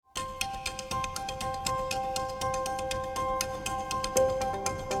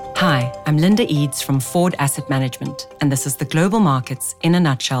I'm Linda Eedes from Foord Asset Management, and this is the Global Markets in a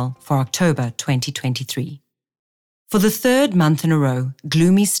nutshell for October 2023. For the third month in a row,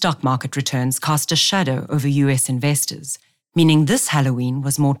 gloomy stock market returns cast a shadow over US investors, meaning this Halloween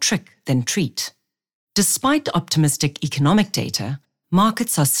was more trick than treat. Despite optimistic economic data,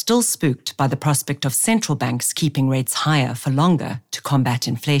 markets are still spooked by the prospect of central banks keeping rates higher for longer to combat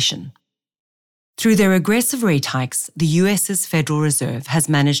inflation. Through their aggressive rate hikes, the US's Federal Reserve has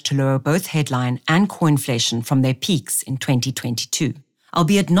managed to lower both headline and core inflation from their peaks in 2022,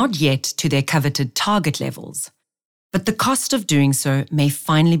 albeit not yet to their coveted target levels. But the cost of doing so may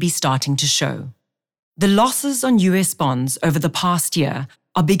finally be starting to show. The losses on US bonds over the past year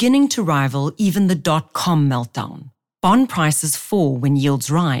are beginning to rival even the dot-com meltdown. Bond prices fall when yields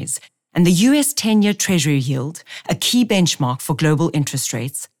rise, and the US 10-year Treasury yield, a key benchmark for global interest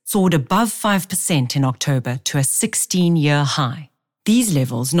rates, soared above 5% in October to a 16-year high. These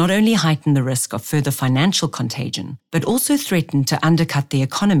levels not only heighten the risk of further financial contagion, but also threaten to undercut the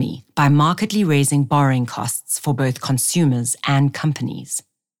economy by markedly raising borrowing costs for both consumers and companies.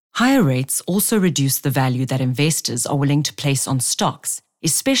 Higher rates also reduce the value that investors are willing to place on stocks,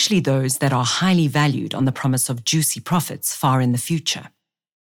 especially those that are highly valued on the promise of juicy profits far in the future.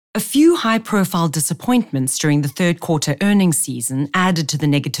 A few high-profile disappointments during the third quarter earnings season added to the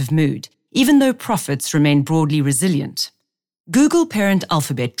negative mood, even though profits remained broadly resilient. Google parent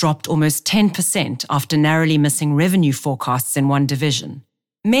Alphabet dropped almost 10% after narrowly missing revenue forecasts in one division.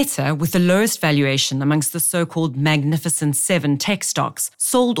 Meta, with the lowest valuation amongst the so-called Magnificent Seven tech stocks,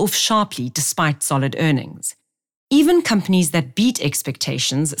 sold off sharply despite solid earnings. Even companies that beat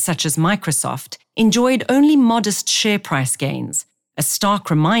expectations, such as Microsoft, enjoyed only modest share price gains, a stark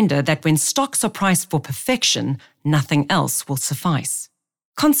reminder that when stocks are priced for perfection, nothing else will suffice.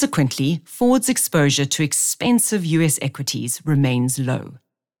 Consequently, Ford's exposure to expensive US equities remains low.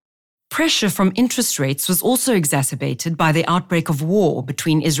 Pressure from interest rates was also exacerbated by the outbreak of war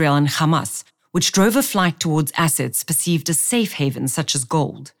between Israel and Hamas, which drove a flight towards assets perceived as safe havens such as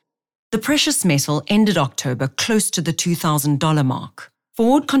gold. The precious metal ended October close to the $2,000 mark.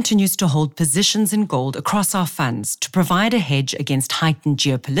 Foord continues to hold positions in gold across our funds to provide a hedge against heightened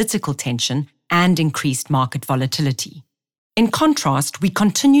geopolitical tension and increased market volatility. In contrast, we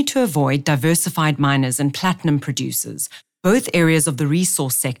continue to avoid diversified miners and platinum producers, both areas of the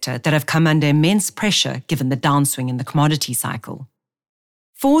resource sector that have come under immense pressure given the downswing in the commodity cycle.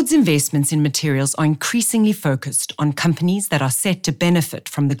 Ford's investments in materials are increasingly focused on companies that are set to benefit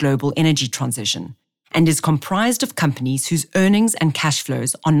from the global energy transition, and is comprised of companies whose earnings and cash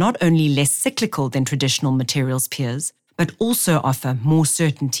flows are not only less cyclical than traditional materials peers, but also offer more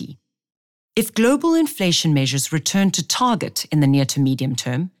certainty. If global inflation measures return to target in the near to medium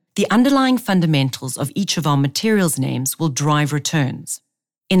term, the underlying fundamentals of each of our materials names will drive returns.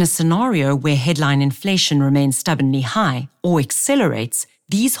 In a scenario where headline inflation remains stubbornly high or accelerates,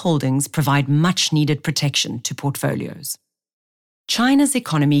 these holdings provide much-needed protection to portfolios. China's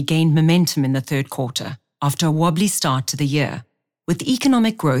economy gained momentum in the third quarter after a wobbly start to the year, with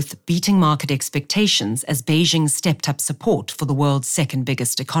economic growth beating market expectations as Beijing stepped up support for the world's second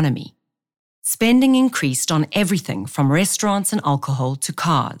biggest economy. Spending increased on everything from restaurants and alcohol to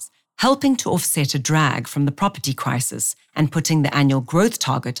cars, helping to offset a drag from the property crisis and putting the annual growth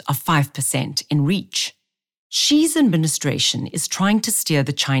target of 5% in reach. Xi's administration is trying to steer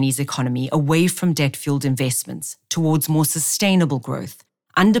the Chinese economy away from debt-fueled investments towards more sustainable growth,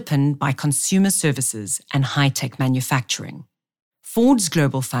 underpinned by consumer services and high-tech manufacturing. Ford's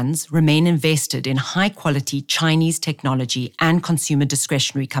global funds remain invested in high-quality Chinese technology and consumer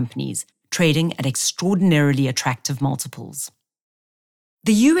discretionary companies, trading at extraordinarily attractive multiples.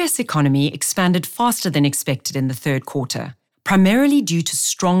 The US economy expanded faster than expected in the third quarter, primarily due to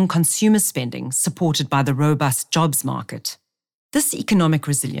strong consumer spending supported by the robust jobs market. This economic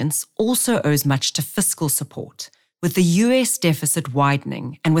resilience also owes much to fiscal support, with the US deficit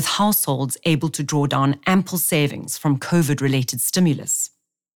widening and with households able to draw down ample savings from COVID-related stimulus.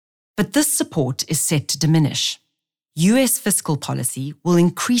 But this support is set to diminish. US fiscal policy will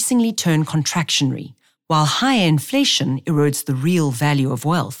increasingly turn contractionary, while higher inflation erodes the real value of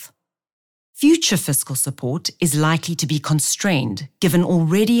wealth. Future fiscal support is likely to be constrained given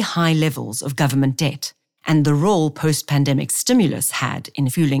already high levels of government debt and the role post-pandemic stimulus had in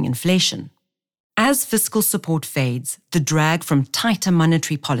fueling inflation. As fiscal support fades, the drag from tighter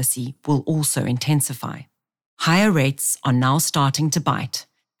monetary policy will also intensify. Higher rates are now starting to bite,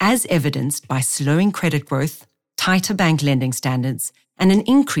 as evidenced by slowing credit growth, tighter bank lending standards, and an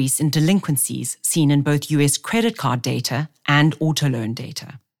increase in delinquencies seen in both US credit card data and auto loan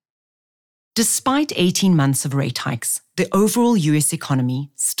data. Despite 18 months of rate hikes, the overall US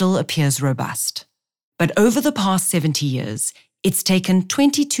economy still appears robust. But over the past 70 years, it's taken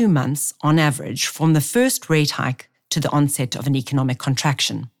 22 months on average from the first rate hike to the onset of an economic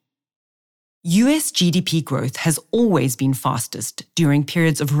contraction. US GDP growth has always been fastest during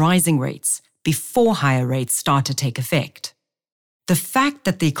periods of rising rates before higher rates start to take effect. The fact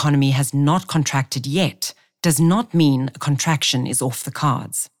that the economy has not contracted yet does not mean a contraction is off the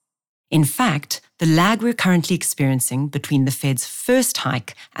cards. In fact, the lag we're currently experiencing between the Fed's first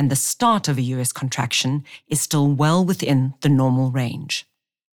hike and the start of a US contraction is still well within the normal range.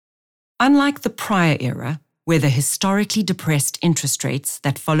 Unlike the prior era, where the historically depressed interest rates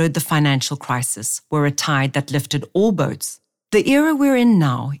that followed the financial crisis were a tide that lifted all boats, the era we're in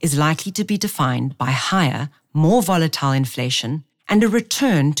now is likely to be defined by higher, more volatile inflation and a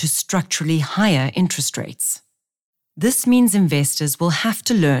return to structurally higher interest rates. This means investors will have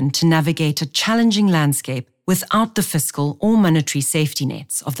to learn to navigate a challenging landscape without the fiscal or monetary safety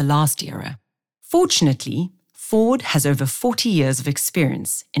nets of the last era. Fortunately, Foord has over 40 years of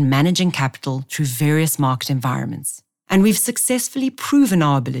experience in managing capital through various market environments, and we've successfully proven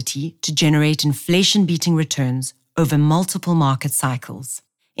our ability to generate inflation-beating returns over multiple market cycles.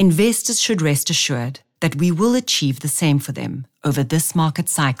 Investors should rest assured that we will achieve the same for them over this market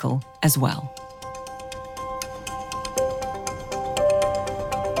cycle as well.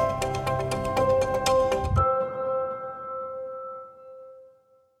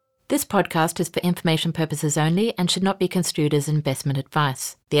 This podcast is for information purposes only and should not be construed as investment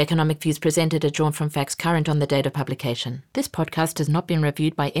advice. The economic views presented are drawn from facts current on the date of publication. This podcast has not been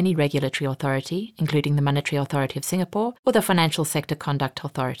reviewed by any regulatory authority, including the Monetary Authority of Singapore or the Financial Sector Conduct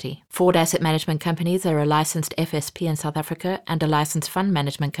Authority. Foord Asset Management Companies are a licensed FSP in South Africa and a licensed fund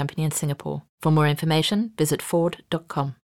management company in Singapore. For more information, visit foord.com.